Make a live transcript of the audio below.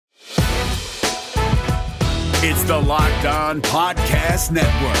It's the Locked On Podcast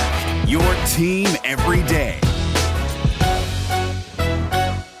Network, your team every day.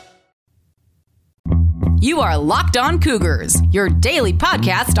 You are Locked On Cougars, your daily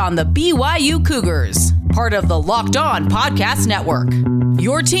podcast on the BYU Cougars, part of the Locked On Podcast Network,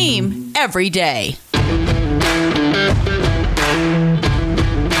 your team every day.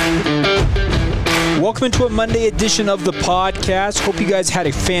 Welcome into a Monday edition of the podcast. Hope you guys had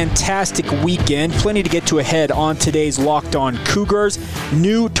a fantastic weekend. Plenty to get to ahead on today's Locked On Cougars.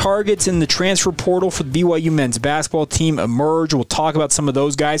 New targets in the transfer portal for the BYU men's basketball team emerge. We'll talk about some of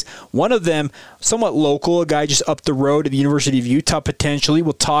those guys. One of them, somewhat local, a guy just up the road at the University of Utah potentially.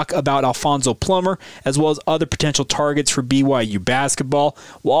 We'll talk about Alfonso Plummer as well as other potential targets for BYU basketball.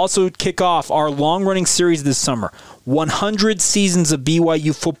 We'll also kick off our long-running series this summer. 100 seasons of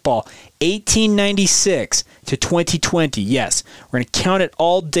BYU football, 1896 to 2020. Yes, we're going to count it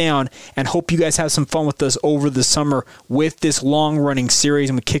all down and hope you guys have some fun with us over the summer with this long-running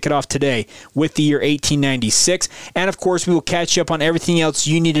series. I'm going to kick it off today with the year 1896. And, of course, we will catch you up on everything else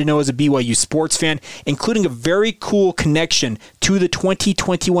you need to know as a BYU sports fan, including a very cool connection to the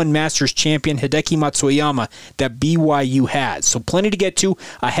 2021 Masters champion Hideki Matsuyama that BYU has. So plenty to get to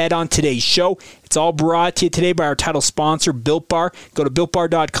ahead on today's show. It's all brought to you today by our title sponsor, Built Bar. Go to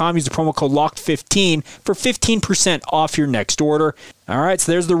BuiltBar.com, use the promo code LOCKED15 for 15% off your next order. All right,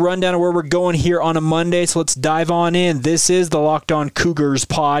 so there's the rundown of where we're going here on a Monday, so let's dive on in. This is the Locked On Cougars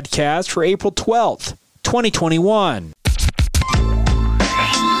podcast for April 12th, 2021.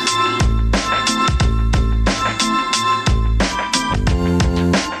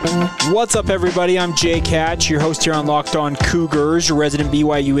 What's up, everybody? I'm Jake Hatch, your host here on Locked On Cougars, your resident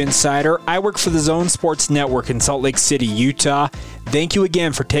BYU insider. I work for the Zone Sports Network in Salt Lake City, Utah. Thank you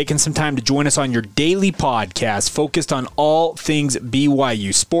again for taking some time to join us on your daily podcast focused on all things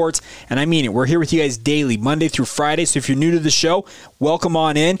BYU sports. And I mean it. We're here with you guys daily, Monday through Friday. So if you're new to the show, welcome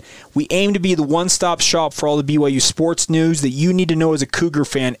on in. We aim to be the one-stop shop for all the BYU sports news that you need to know as a Cougar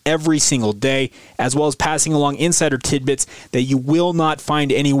fan every single day, as well as passing along insider tidbits that you will not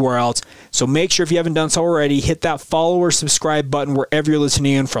find anywhere else. So make sure, if you haven't done so already, hit that follow or subscribe button wherever you're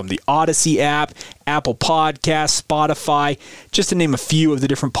listening in from, the Odyssey app, Apple Podcasts, Spotify, just to name a few of the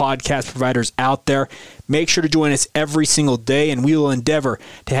different podcast providers out there. Make sure to join us every single day, and we will endeavor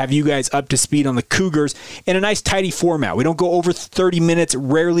to have you guys up to speed on the Cougars in a nice, tidy format. We don't go over 30 minutes,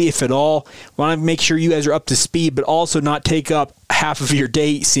 rarely, if at all. We want to make sure you guys are up to speed, but also not take up half of your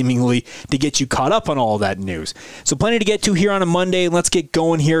day, seemingly, to get you caught up on all of that news. So plenty to get to here on a Monday. Let's get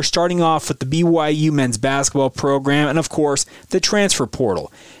going here, starting off with the BYU men's basketball program and, of course, the transfer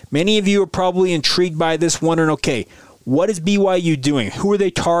portal. Many of you are probably intrigued by this, wondering, okay, what is BYU doing? Who are they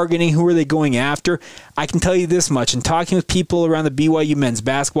targeting? Who are they going after? I can tell you this much. In talking with people around the BYU men's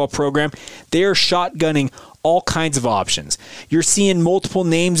basketball program, they are shotgunning all kinds of options. You're seeing multiple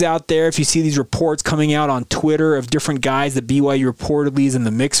names out there. If you see these reports coming out on Twitter of different guys that BYU reportedly is in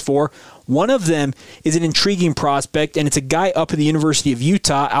the mix for, one of them is an intriguing prospect, and it's a guy up at the University of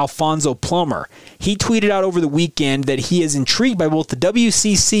Utah, Alfonso Plummer. He tweeted out over the weekend that he is intrigued by both the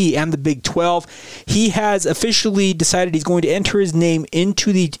WCC and the Big 12. He has officially decided he's going to enter his name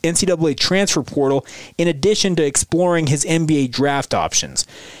into the NCAA transfer portal in addition to exploring his NBA draft options.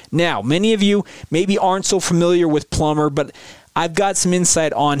 Now, many of you maybe aren't so familiar with Plummer, but I've got some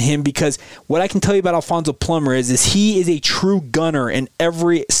insight on him, because what I can tell you about Alfonso Plummer is he is a true gunner in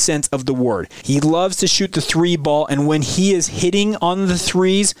every sense of the word. He loves to shoot the three ball, and when he is hitting on the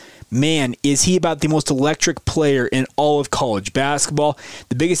threes, man, is he about the most electric player in all of college basketball.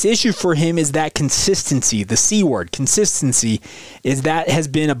 The biggest issue for him is that consistency, the C word, consistency, is that has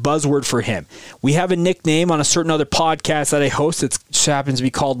been a buzzword for him. We have a nickname on a certain other podcast that I host that just happens to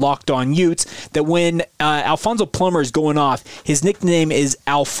be called Locked On Utes, that when Alfonso Plummer is going off, his nickname is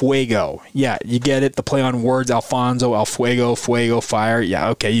Al Fuego. Yeah, you get it, the play on words, Alfonso, Al Fuego, Fuego, fire. Yeah,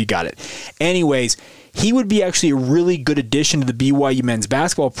 okay, you got it. Anyways, he would be actually a really good addition to the BYU men's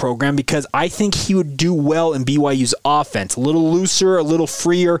basketball program, because I think he would do well in BYU's offense. A little looser, a little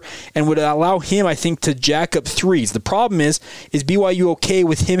freer, and would allow him, I think, to jack up threes. The problem is BYU okay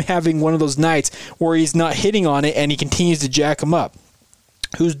with him having one of those nights where he's not hitting on it and he continues to jack them up?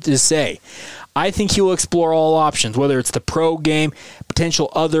 Who's to say? I think he will explore all options, whether it's the pro game, potential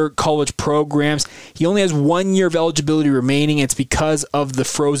other college programs. He only has 1 year of eligibility remaining. It's because of the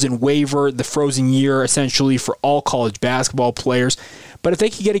frozen waiver, the frozen year, essentially, for all college basketball players. But if they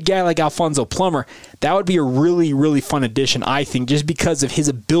could get a guy like Alfonso Plummer, That would be a really, really fun addition, I think, just because of his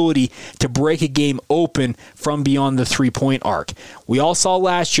ability to break a game open from beyond the three-point arc. We all saw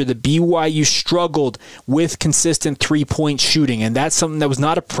last year that BYU struggled with consistent three-point shooting, and that's something that was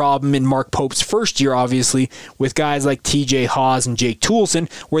not a problem in Mark Pope's first year, obviously, with guys like TJ Haws and Jake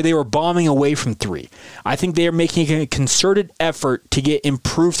Toolson, where they were bombing away from three. I think they are making a concerted effort to get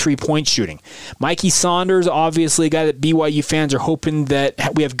improved three-point shooting. Mikey Saunders, obviously a guy that BYU fans are hoping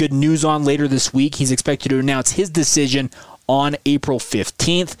that we have good news on later this week. He's expected to announce his decision on April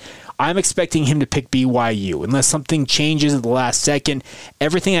 15th. I'm expecting him to pick BYU unless something changes at the last second.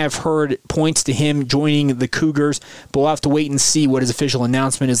 Everything I've heard points to him joining the Cougars, but we'll have to wait and see what his official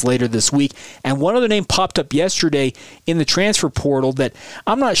announcement is later this week. And one other name popped up yesterday in the transfer portal that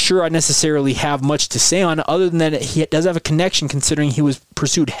I'm not sure I necessarily have much to say on, other than that he does have a connection considering he was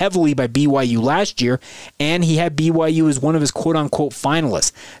pursued heavily by BYU last year, and he had BYU as one of his quote-unquote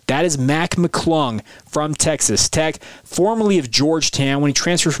finalists. That is Mac McClung from Texas Tech, formerly of Georgetown. When he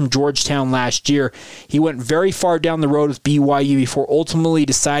transferred from Georgetown last year, he went very far down the road with BYU before ultimately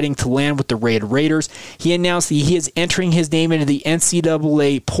deciding to land with the Raiders. He announced that he is entering his name into the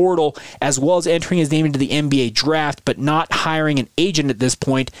NCAA portal as well as entering his name into the NBA draft, but not hiring an agent at this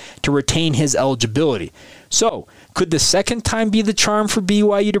point to retain his eligibility. So, could the second time be the charm for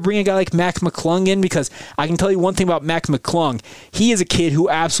BYU to bring a guy like Mac McClung in? Because I can tell you one thing about Mac McClung. He is a kid who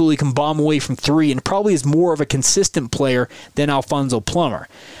absolutely can bomb away from three and probably is more of a consistent player than Alfonso Plummer.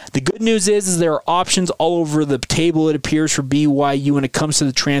 The good news is there are options all over the table, it appears, for BYU when it comes to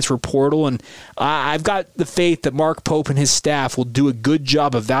the transfer portal, and I've got the faith that Mark Pope and his staff will do a good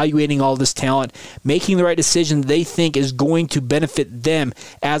job evaluating all this talent, making the right decision they think is going to benefit them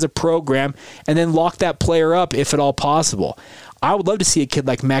as a program, and then lock that player up if at all possible. I would love to see a kid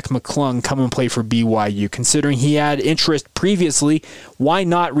like Mac McClung come and play for BYU. Considering he had interest previously, why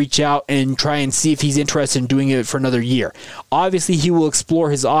not reach out and try and see if he's interested in doing it for another year? Obviously, he will explore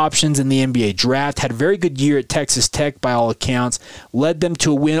his options in the NBA draft. Had a very good year at Texas Tech by all accounts. Led them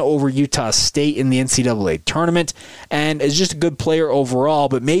to a win over Utah State in the NCAA tournament. And is just a good player overall.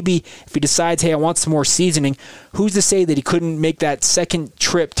 But maybe if he decides, hey, I want some more seasoning, who's to say that he couldn't make that second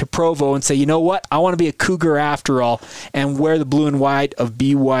trip to Provo and say, you know what, I want to be a Cougar after all and wear the blue and white of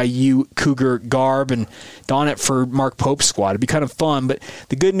BYU Cougar garb and don it for Mark Pope's squad. It'd be kind of fun, but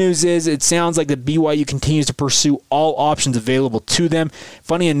the good news is it sounds like that BYU continues to pursue all options available to them.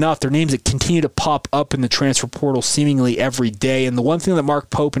 Funny enough, their names that continue to pop up in the transfer portal seemingly every day, and the one thing that Mark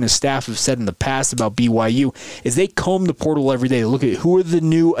Pope and his staff have said in the past about BYU is they comb the portal every day. They look at who are the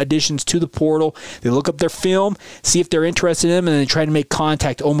new additions to the portal, they look up their film, see if they're interested in them, and then try to make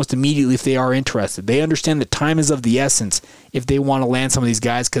contact almost immediately if they are interested. They understand that time is of the essence if they want to land some of these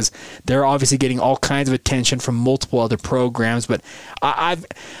guys because they're obviously getting all kinds of attention from multiple other programs. But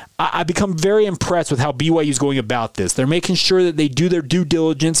I've become very impressed with how BYU is going about this. They're making sure that they do their due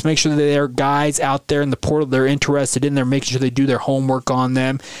diligence, make sure that there are guys out there in the portal they're interested in. They're making sure they do their homework on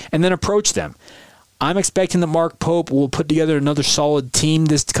them and then approach them. I'm expecting that Mark Pope will put together another solid team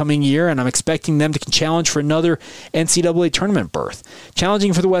this coming year, and I'm expecting them to challenge for another NCAA tournament berth.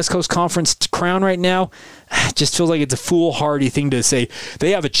 Challenging for the West Coast Conference crown right now just feels like it's a foolhardy thing to say.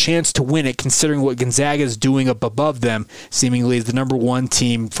 They have a chance to win it, considering what Gonzaga is doing up above them, seemingly as the number one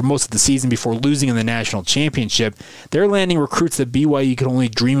team for most of the season before losing in the national championship. They're landing recruits that BYU can only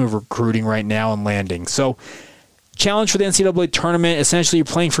dream of recruiting right now and landing. So, challenge for the NCAA tournament. Essentially, you're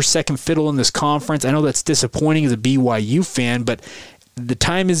playing for second fiddle in this conference. I know that's disappointing as a BYU fan, but the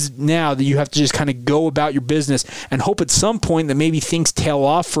time is now that you have to just kind of go about your business and hope at some point that maybe things tail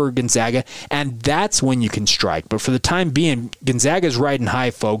off for Gonzaga, and that's when you can strike. But for the time being, Gonzaga's riding high,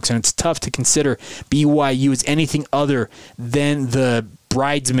 folks, and it's tough to consider BYU as anything other than the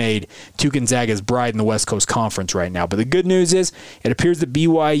bridesmaid to Gonzaga's bride in the West Coast Conference right now. But the good news is it appears that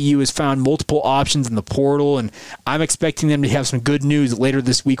BYU has found multiple options in the portal, and I'm expecting them to have some good news later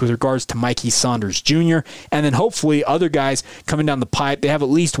this week with regards to Mikey Saunders Jr. and then hopefully other guys coming down the pipe. They have at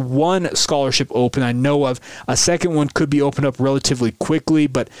least one scholarship open I know of. A second one could be opened up relatively quickly,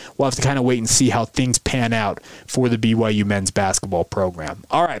 but we'll have to kind of wait and see how things pan out for the BYU men's basketball program.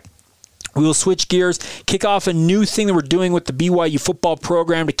 All right. We will switch gears, kick off a new thing that we're doing with the BYU football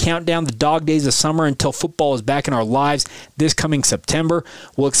program to count down the dog days of summer until football is back in our lives this coming September.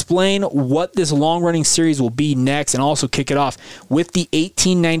 We'll explain what this long-running series will be next and also kick it off with the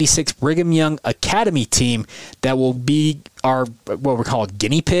 1896 Brigham Young Academy team that will be our what we call a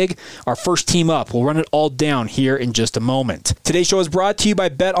guinea pig, our first team up. We'll run it all down here in just a moment. Today's show is brought to you by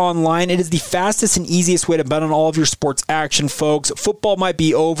Bet Online. It is the fastest and easiest way to bet on all of your sports action, folks. Football might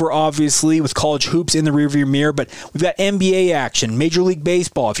be over, obviously, with college hoops in the rearview mirror, but we've got NBA action, Major League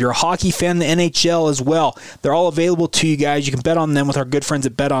Baseball. If you're a hockey fan, the NHL as well. They're all available to you guys. You can bet on them with our good friends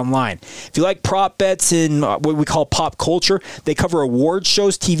at Bet Online. If you like prop bets in what we call pop culture, they cover awards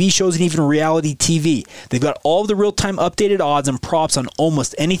shows, TV shows, and even reality TV. They've got all of the real-time updated odds and props on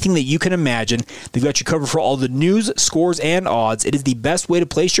almost anything that you can imagine. They've got you covered for all the news, scores, and odds. It is the best way to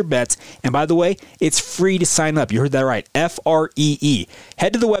place your bets. And by the way, it's free to sign up. You heard that right. FREE.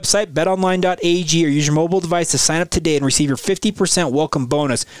 Head to the website, betonline.ag, or use your mobile device to sign up today and receive your 50% welcome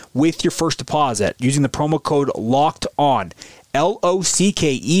bonus with your first deposit using the promo code LOCKEDON.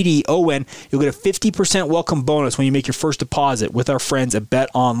 LOCKEDON. You'll get a 50% welcome bonus when you make your first deposit with our friends at Bet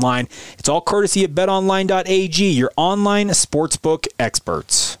Online. It's all courtesy of betonline.ag, your online sportsbook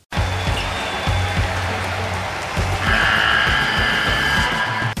experts.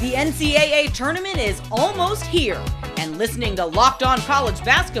 The NCAA tournament is almost here, and listening to Locked On College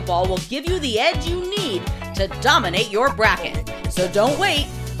Basketball will give you the edge you need to dominate your bracket. So don't wait.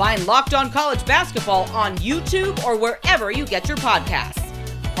 Find Locked On College Basketball on YouTube or wherever you get your podcasts.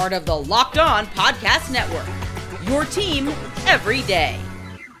 Part of the Locked On Podcast Network. Your team every day.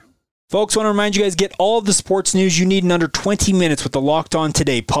 Folks, I want to remind you guys, get all of the sports news you need in under 20 minutes with the Locked On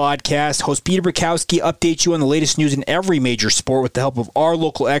Today podcast. Host Peter Bukowski updates you on the latest news in every major sport with the help of our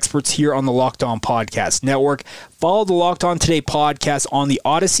local experts here on the Locked On Podcast Network. Follow the Locked On Today podcast on the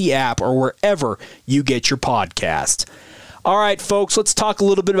Odyssey app or wherever you get your podcasts. All right, folks, let's talk a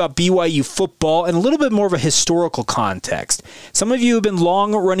little bit about BYU football and a little bit more of a historical context. Some of you have been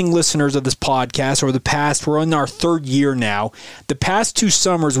long-running listeners of this podcast over the past. We're in our third year now. The past 2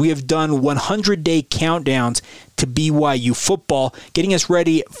 summers, we have done 100-day countdowns to BYU football, getting us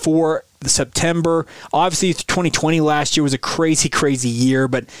ready for September. Obviously, 2020 last year was a crazy, crazy year,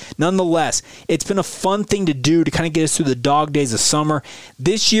 but nonetheless, it's been a fun thing to do to kind of get us through the dog days of summer.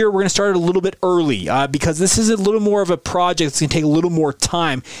 This year, we're going to start a little bit early because this is a little more of a project that's going to take a little more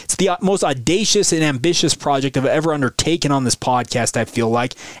time. It's the most audacious and ambitious project I've ever undertaken on this podcast, I feel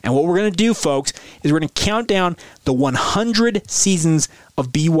like. And what we're going to do, folks, is we're going to count down the 100 seasons of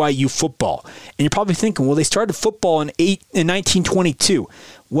BYU football. And you're probably thinking, well, they started football in 1922.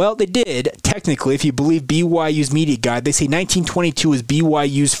 Well, they did, technically, if you believe BYU's media guide. They say 1922 was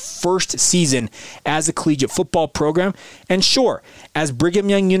BYU's first season as a collegiate football program. And sure, as Brigham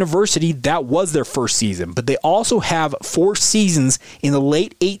Young University, that was their first season. But they also have 4 seasons in the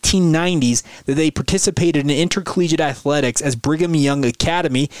late 1890s that they participated in intercollegiate athletics as Brigham Young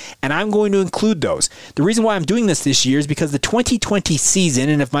Academy, and I'm going to include those. The reason why I'm doing this year is because the 2020 season,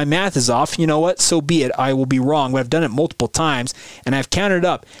 and if my math is off, you know what, so be it. I will be wrong, but I've done it multiple times, and I've counted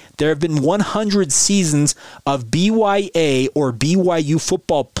up. There have been 100 seasons of BYA or BYU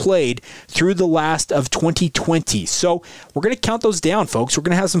football played through the last of 2020. So we're going to count those down, folks. We're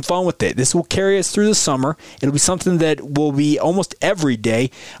going to have some fun with it. This will carry us through the summer. It'll be something that will be almost every day.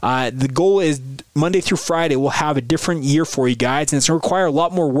 The goal is Monday through Friday, we'll have a different year for you guys, and it's going to require a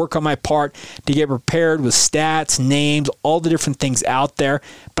lot more work on my part to get prepared with stats, names, all the different things out there.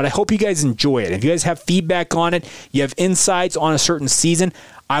 But I hope you guys enjoy it. If you guys have feedback on it, you have insights on a certain season,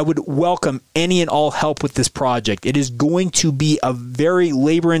 I would welcome any and all help with this project. It is going to be a very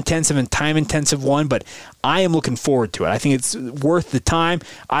labor-intensive and time-intensive one, but I am looking forward to it. I think it's worth the time.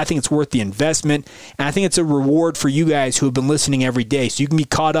 I think it's worth the investment, and I think it's a reward for you guys who have been listening every day, so you can be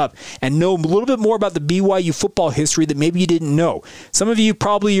caught up and know a little bit more about the BYU football history that maybe you didn't know. Some of you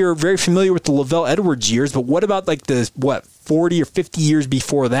probably are very familiar with the Lavelle Edwards years, but what about like the 40 or 50 years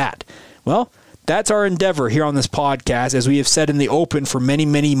before that? Well, that's our endeavor here on this podcast, as we have said in the open for many,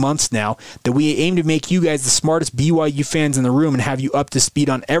 many months now, that we aim to make you guys the smartest BYU fans in the room and have you up to speed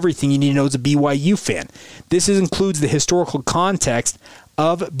on everything you need to know as a BYU fan. This includes the historical context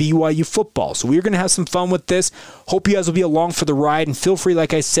of BYU football. So we're going to have some fun with this. Hope you guys will be along for the ride, and feel free,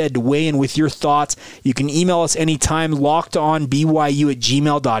 like I said, to weigh in with your thoughts. You can email us anytime,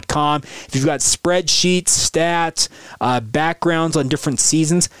 lockedonbyu@gmail.com. If you've got spreadsheets, stats, backgrounds on different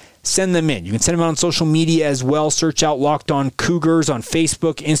seasons, send them in. You can send them out on social media as well. Search out Locked On Cougars on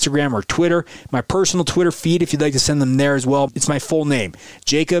Facebook, Instagram, or Twitter. My personal Twitter feed, if you'd like to send them there as well, it's my full name,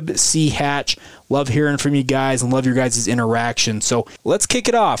 Jacob C. Hatch, Love hearing from you guys and love your guys' interaction. So let's kick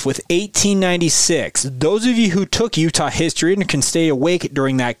it off with 1896. Those of you who took Utah history and can stay awake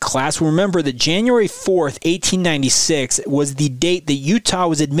during that class will remember that January 4th, 1896 was the date that Utah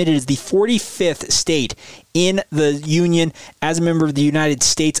was admitted as the 45th state in the Union as a member of the United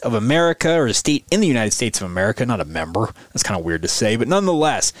States of America, or a state in the United States of America, not a member. That's kind of weird to say, but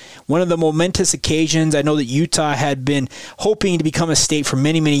nonetheless, one of the momentous occasions. I know that Utah had been hoping to become a state for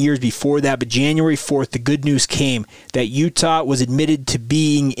many, many years before that, but January 4th, the good news came that Utah was admitted to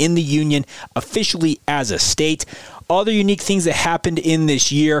being in the Union officially as a state. Other unique things that happened in this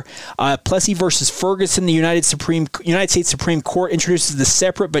year, Plessy versus Ferguson, the United States Supreme Court introduces the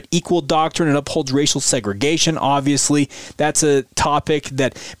separate but equal doctrine and upholds racial segregation. Obviously, that's a topic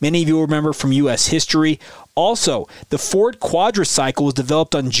that many of you will remember from U.S. history. Also, the Ford quadricycle was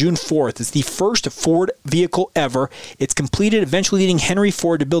developed on June 4th. It's the first Ford vehicle ever. It's completed, eventually leading Henry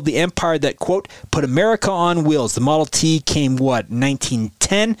Ford to build the empire that, quote, put America on wheels. The Model T came,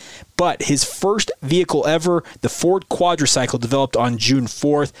 1910? But his first vehicle ever, the Ford quadricycle, developed on June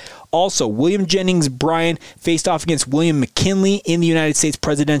 4th. Also, William Jennings Bryan faced off against William McKinley in the United States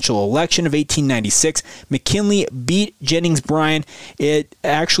presidential election of 1896. McKinley beat Jennings Bryan. It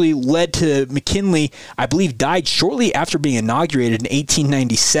actually led to McKinley, I believe, died shortly after being inaugurated in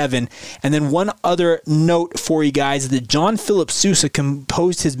 1897. And then one other note for you guys, that John Philip Sousa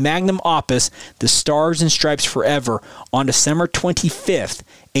composed his magnum opus, The Stars and Stripes Forever, on December 25th,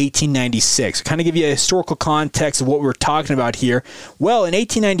 1896. Kind of give you a historical context of what we're talking about here. Well, in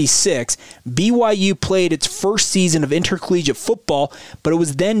 1896, BYU played its first season of intercollegiate football, but it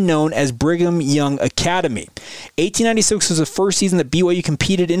was then known as Brigham Young Academy. 1896 was the first season that BYU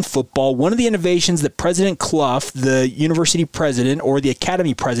competed in football. One of the innovations that President Clough, the university president, or the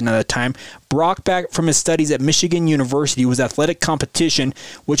academy president at the time, brought back from his studies at Michigan University was athletic competition,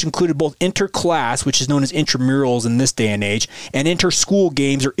 which included both interclass, which is known as intramurals in this day and age, and inter-school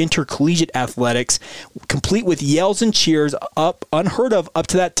games or intercollegiate athletics, complete with yells and cheers, unheard of up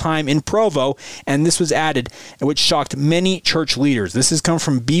to that time in Provo, and this was added, which shocked many church leaders. This has come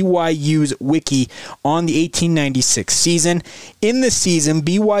from BYU's wiki on the 1896 season. In this season,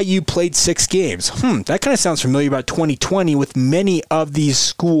 BYU played 6 games. That kind of sounds familiar about 2020 with many of these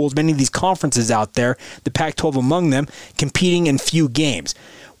schools, many of these conferences out there, the Pac-12 among them, competing in few games.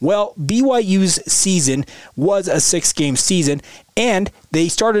 Well, BYU's season was a 6-game season, and they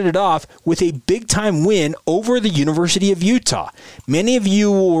started it off with a big-time win over the University of Utah. Many of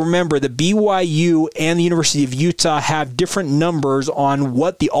you will remember that BYU and the University of Utah have different numbers on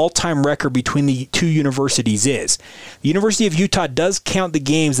what the all-time record between the two universities is. The University of Utah does count the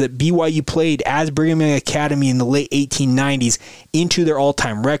games that BYU played as Brigham Young Academy in the late 1890s into their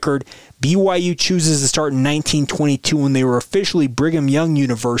all-time record. BYU chooses to start in 1922 when they were officially Brigham Young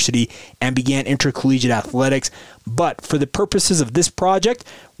University and began intercollegiate athletics. But for the purposes of this project,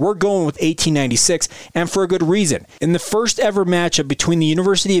 we're going with 1896, and for a good reason. In the first ever matchup between the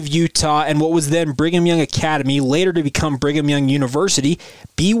University of Utah and what was then Brigham Young Academy, later to become Brigham Young University,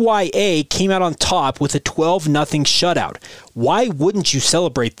 BYA came out on top with a 12-0 shutout. Why wouldn't you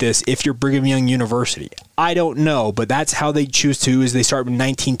celebrate this if you're Brigham Young University? I don't know, but that's how they choose to, as they start in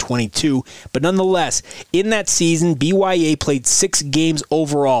 1922. But nonetheless, in that season, BYA played 6 games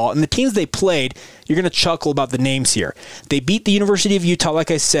overall, and the teams they played, you're going to chuckle about the names here. They beat the University of Utah,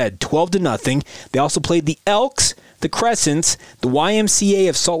 like I said, 12-0. They also played the Elks, the Crescents, the YMCA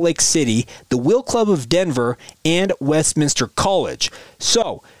of Salt Lake City, the Will Club of Denver, and Westminster College.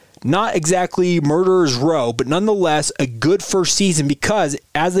 So, not exactly Murderer's Row, but nonetheless a good first season because,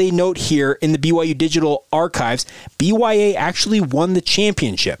 as they note here in the BYU Digital Archives, BYA actually won the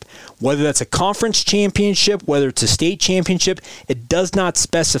championship. Whether that's a conference championship, whether it's a state championship, it does not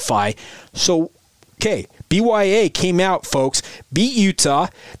specify. So, okay, BYA came out, folks, beat Utah.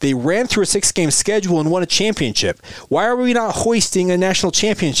 They ran through a 6-game schedule and won a championship. Why are we not hoisting a national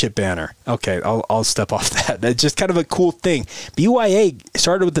championship banner? Okay, I'll step off that. That's just kind of a cool thing. BYA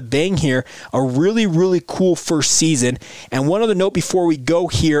started with a bang here, a really, really cool first season. And one other note before we go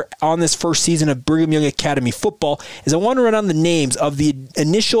here on this first season of Brigham Young Academy football is I want to run down the names of the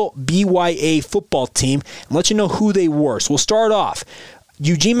initial BYA football team and let you know who they were. So we'll start off.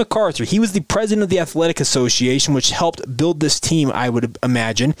 Eugene MacArthur, he was the president of the Athletic Association, which helped build this team, I would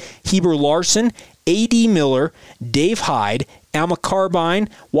imagine. Heber Larson, A.D. Miller, Dave Hyde, Alma Carbine,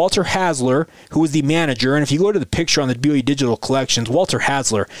 Walter Hasler, who was the manager. And if you go to the picture on the BYU Digital Collections, Walter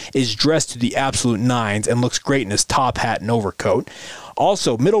Hasler is dressed to the absolute nines and looks great in his top hat and overcoat.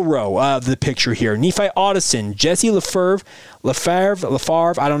 Also, middle row of the picture here, Nephi Audison, Jesse Lefebvre,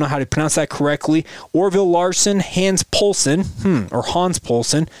 I don't know how to pronounce that correctly, Orville Larson, Hans Poulsen, or Hans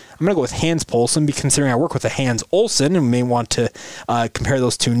Poulsen. I'm going to go with Hans Poulsen, considering I work with a Hans Olsen, and may want to compare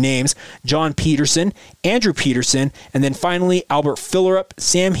those two names. John Peterson, Andrew Peterson, and then finally Albert Fillerup,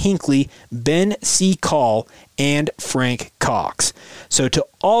 Sam Hinckley, Ben C. Call, and Frank Cox. So to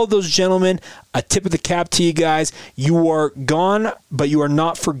all those gentlemen, a tip of the cap to you guys. You are gone, but you are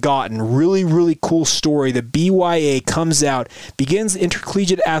not forgotten. Really, really cool story. The BYA comes out, begins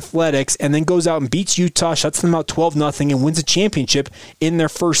intercollegiate athletics, and then goes out and beats Utah, shuts them out 12-0, and wins a championship in their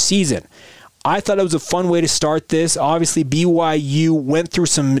first season. I thought it was a fun way to start this. Obviously, BYU went through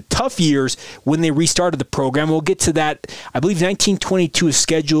some tough years when they restarted the program. We'll get to that. I believe 1922 is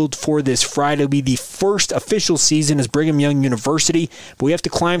scheduled for this Friday. It'll be the first official season as Brigham Young University, but we have to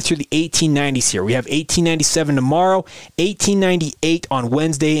climb through the 1890s here. We have 1897 tomorrow, 1898 on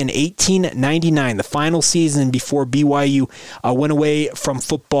Wednesday, and 1899, the final season before BYU went away from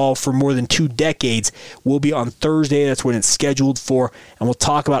football for more than 2 decades, will be on Thursday. That's when it's scheduled for, and we'll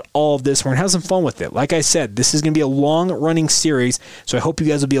talk about all of this. We're going to have some fun with it. Like I said, this is going to be a long-running series, so I hope you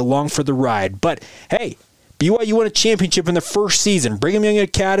guys will be along for the ride. But, hey, BYU won a championship in the first season. Brigham Young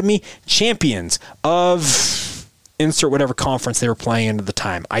Academy, champions of insert whatever conference they were playing in at the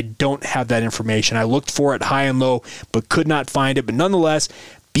time. I don't have that information. I looked for it high and low, but could not find it. But nonetheless,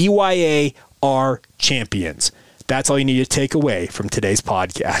 BYA are champions. That's all you need to take away from today's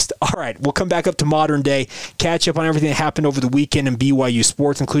podcast. All right, we'll come back up to modern day, catch up on everything that happened over the weekend in BYU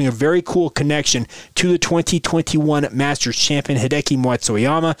sports, including a very cool connection to the 2021 Masters champion Hideki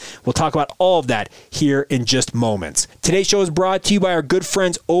Matsuyama. We'll talk about all of that here in just moments. Today's show is brought to you by our good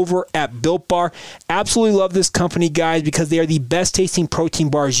friends over at Built Bar. Absolutely love this company, guys, because they are the best tasting protein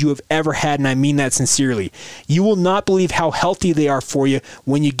bars you have ever had, and I mean that sincerely. You will not believe how healthy they are for you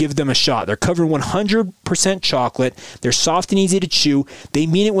when you give them a shot. They're covered in 100% chocolate. They're soft and easy to chew. They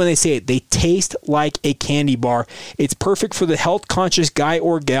mean it when they say it. They taste like a candy bar. It's perfect for the health-conscious guy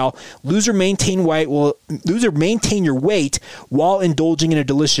or gal. Lose or maintain your weight while indulging in a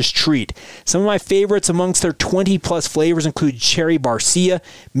delicious treat. Some of my favorites amongst their 20-plus flavors include cherry barcia,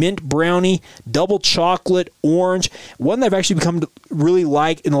 mint brownie, double chocolate, orange. One that I've actually become to really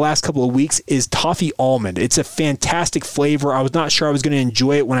like in the last couple of weeks is toffee almond. It's a fantastic flavor. I was not sure I was going to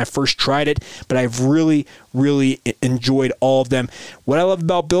enjoy it when I first tried it, but I've really enjoyed all of them. What I love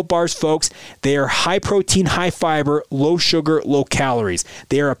about Built Bars, folks, they are high protein, high fiber, low sugar, low calories.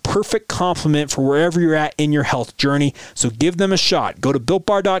 They are a perfect complement for wherever you're at in your health journey, so give them a shot. Go to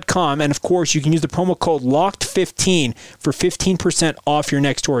BuiltBar.com, and of course, you can use the promo code LOCKED15 for 15% off your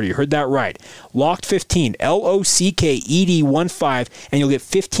next order. You heard that right. LOCKED15, LOCKED15, and you'll get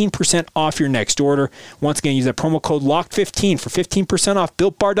 15% off your next order. Once again, use that promo code LOCKED15 for 15% off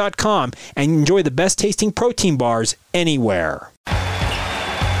BuiltBar.com, and enjoy the best tasting protein bars anywhere.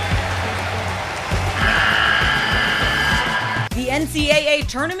 The NCAA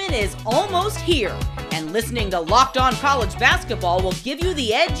tournament is almost here, and listening to Locked On College Basketball will give you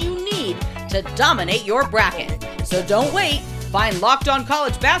the edge you need to dominate your bracket. So don't wait. Find Locked On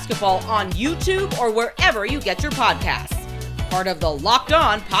College Basketball on YouTube or wherever you get your podcasts. Part of the Locked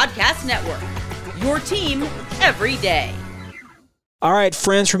On Podcast Network. Your team every day. All right,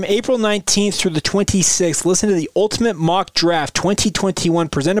 friends, from April 19th through the 26th, listen to the Ultimate Mock Draft 2021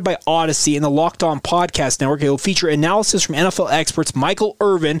 presented by Odyssey and the Locked On Podcast Network. It will feature analysis from NFL experts Michael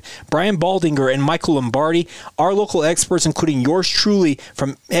Irvin, Brian Baldinger, and Michael Lombardi. Our local experts, including yours truly,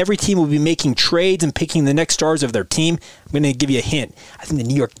 from every team will be making trades and picking the next stars of their team. I'm going to give you a hint. I think the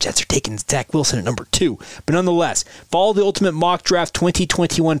New York Jets are taking Zach Wilson at number 2. But nonetheless, follow the Ultimate Mock Draft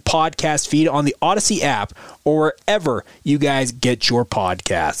 2021 podcast feed on the Odyssey app or wherever you guys get your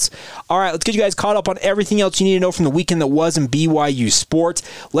podcasts. All right, let's get you guys caught up on everything else you need to know from the weekend that was in BYU sports.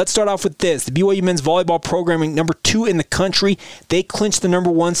 Let's start off with this. The BYU men's volleyball program ranked number 2 in the country. They clinched the number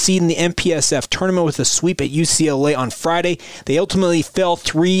 1 seed in the MPSF tournament with a sweep at UCLA on Friday. They ultimately fell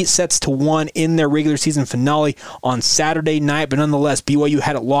 3-1 in their regular season finale on Saturday night, but nonetheless, BYU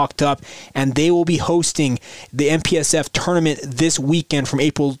had it locked up, and they will be hosting the MPSF tournament this weekend from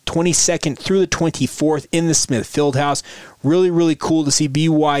April 22nd through the 24th in the Smith Fieldhouse. Really, really cool to see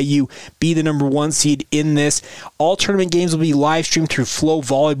BYU be the number 1 seed in this. All tournament games will be live streamed through Flow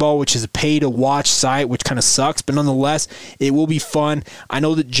Volleyball, which is a pay-to-watch site, which kind of sucks, but nonetheless, it will be fun. I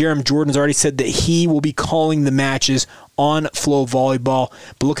know that Jerem Jordan has already said that he will be calling the matches on Flow Volleyball.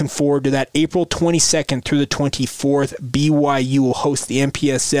 But looking forward to that. April 22nd through the 24th, BYU will host the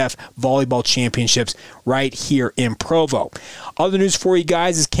MPSF Volleyball Championships right here in Provo. Other news for you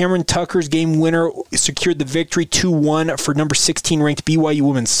guys is Cameron Tucker's game winner secured the victory 2-1 for number 16 ranked BYU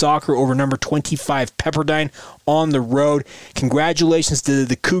women's soccer over number 25 Pepperdine on the road. Congratulations to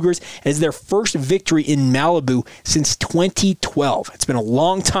the Cougars as their first victory in Malibu since 2012. It's been a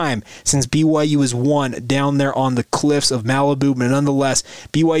long time since BYU has won down there on the cliffs of Malibu, but nonetheless,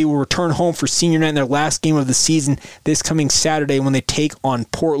 BYU will return home for senior night in their last game of the season this coming Saturday when they take on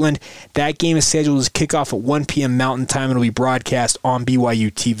Portland. That game is scheduled to kick off at 1 p.m. Mountain Time and will be broadcast on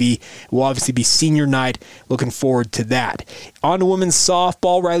BYU TV. It will obviously be senior night. Looking forward to that. On to women's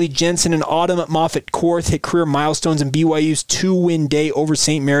softball, Riley Jensen and Autumn Moffitt-Korth hit career milestones in BYU's 2-win day over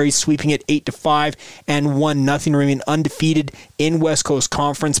St. Mary's, sweeping it 8-5 and 1-0, remain undefeated in West Coast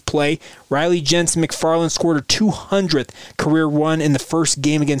Conference play. Riley Jensen McFarland scored her 200th career run in the first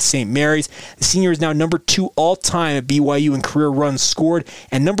game against St. Mary's. The senior is now number 2 all-time at BYU in career runs scored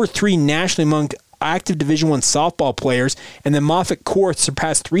and number 3 nationally among active Division I softball players, and then Moffitt-Korth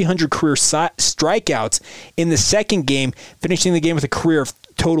surpassed 300 career strikeouts in the second game, finishing the game with a career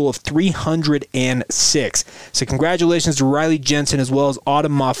total of 306. So congratulations to Riley Jensen as well as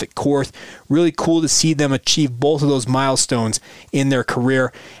Autumn Moffitt-Korth. Really cool to see them achieve both of those milestones in their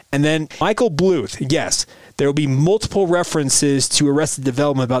career. And then Michael Bluth, yes, there will be multiple references to Arrested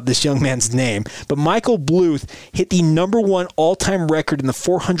Development about this young man's name, but Michael Bluth hit the number 1 all-time record in the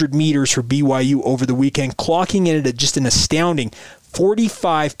 400 meters for BYU over the weekend, clocking in at just an astounding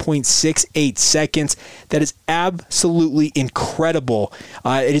 45.68 seconds. That is absolutely incredible.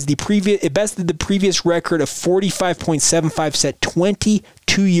 It bested the previous record of 45.75 set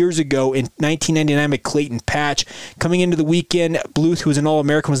 22 years ago in 1999 by Clayton Patch. Coming into the weekend, Bluth, who was an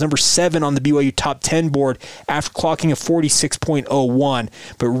All-American, was number 7 on the BYU top 10 board after clocking a 46.01.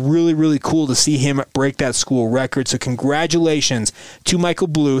 But really, really cool to see him break that school record. So congratulations to Michael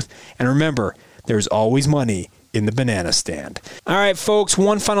Bluth. And remember, there's always money in the banana stand. All right, folks,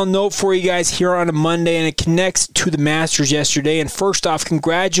 one final note for you guys here on a Monday, and it connects to the Masters yesterday. And first off,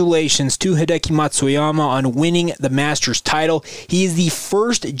 congratulations to Hideki Matsuyama on winning the Masters title. He is the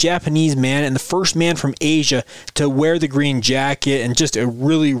first Japanese man and the first man from Asia to wear the green jacket, and just a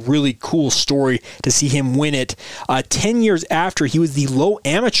really, really cool story to see him win it. 10 years after, he was the low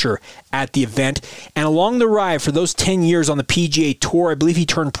amateur at the event, and along the ride for those 10 years on the PGA Tour, I believe he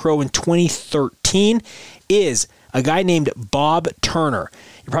turned pro in 2013, is a guy named Bob Turner.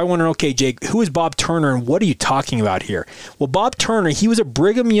 You're probably wondering, okay, Jake, who is Bob Turner and what are you talking about here? Well, Bob Turner, he was a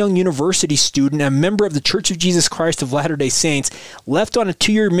Brigham Young University student, a member of the Church of Jesus Christ of Latter-day Saints, left on a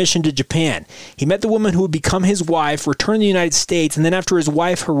 2-year mission to Japan. He met the woman who would become his wife, returned to the United States, and then after his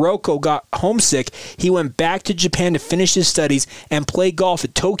wife Hiroko got homesick, he went back to Japan to finish his studies and play golf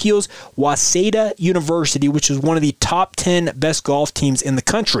at Tokyo's Waseda University, which was one of the top 10 best golf teams in the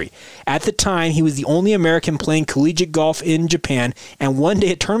country. At the time, he was the only American playing collegiate golf in Japan, and one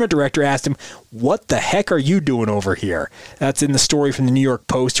day a tournament director asked him, "What the heck are you doing over here?" That's in the story from the New York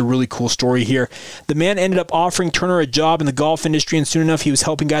Post, a really cool story here. The man ended up offering Turner a job in the golf industry, and soon enough he was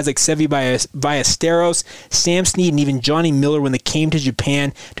helping guys like Seve Ballesteros, Sam Snead, and even Johnny Miller when they came to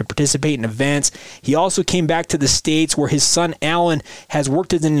Japan to participate in events. He also came back to the States, where his son Alan has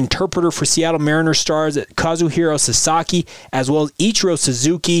worked as an interpreter for Seattle Mariners stars Kazuhiro Sasaki as well as Ichiro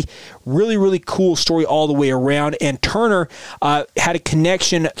Suzuki. Really, really cool story all the way around. And Turner had a connection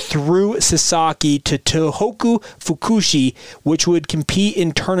through Sasaki to Tohoku Fukushi, which would compete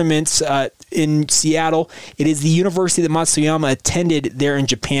in tournaments in Seattle. It is the university that Matsuyama attended there in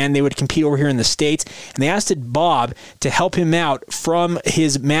Japan. They would compete over here in the States, and they asked Bob to help him out from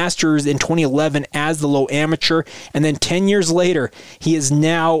his master's in 2011 as the low amateur, and then 10 years later, he is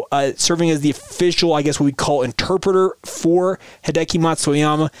now serving as the official, I guess what we'd call interpreter for Hideki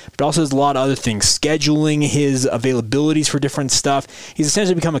Matsuyama, but also has a lot of other things, scheduling his availabilities for different stuff. He's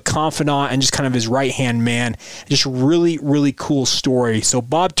essentially become a confidant and just kind of his right-hand man. Just really, really cool story. So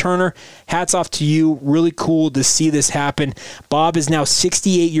Bob Turner, hats off to you. Really cool to see this happen. Bob is now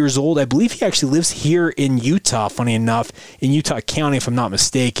 68 years old. I believe he actually lives here in Utah, funny enough, in Utah County, if I'm not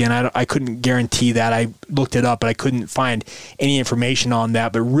mistaken. I couldn't guarantee that. I looked it up, but I couldn't find any information on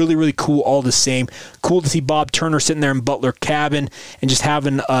that. But really, really cool all the same. Cool to see Bob Turner sitting there in Butler Cabin and just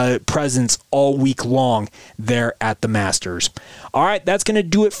having a presence all week long there at the Masters. All right, that's going to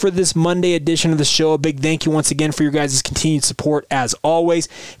do it for this Monday edition of the show. A big thank you once again for your guys' continued support as always.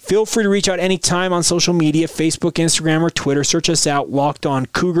 Feel free to reach out out anytime on social media, Facebook, Instagram, or Twitter. Search us out, Locked On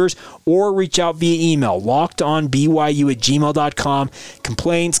Cougars, or reach out via email, lockedonbyu@gmail.com.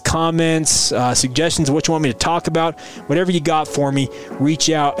 Complaints, comments, suggestions of what you want me to talk about, whatever you got for me, reach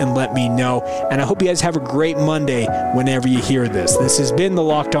out and let me know. And I hope you guys have a great Monday whenever you hear this. This has been the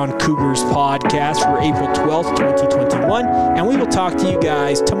Locked On Cougars podcast for April 12th, 2021, and we will talk to you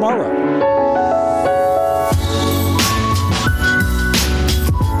guys tomorrow.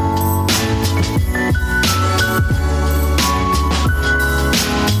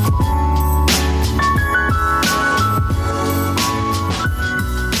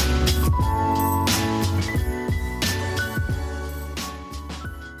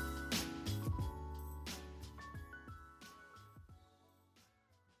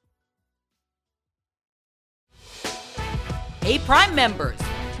 Hey, Prime members,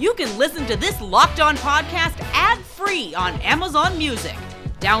 you can listen to this Locked On podcast ad-free on Amazon Music.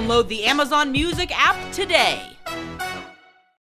 Download the Amazon Music app today.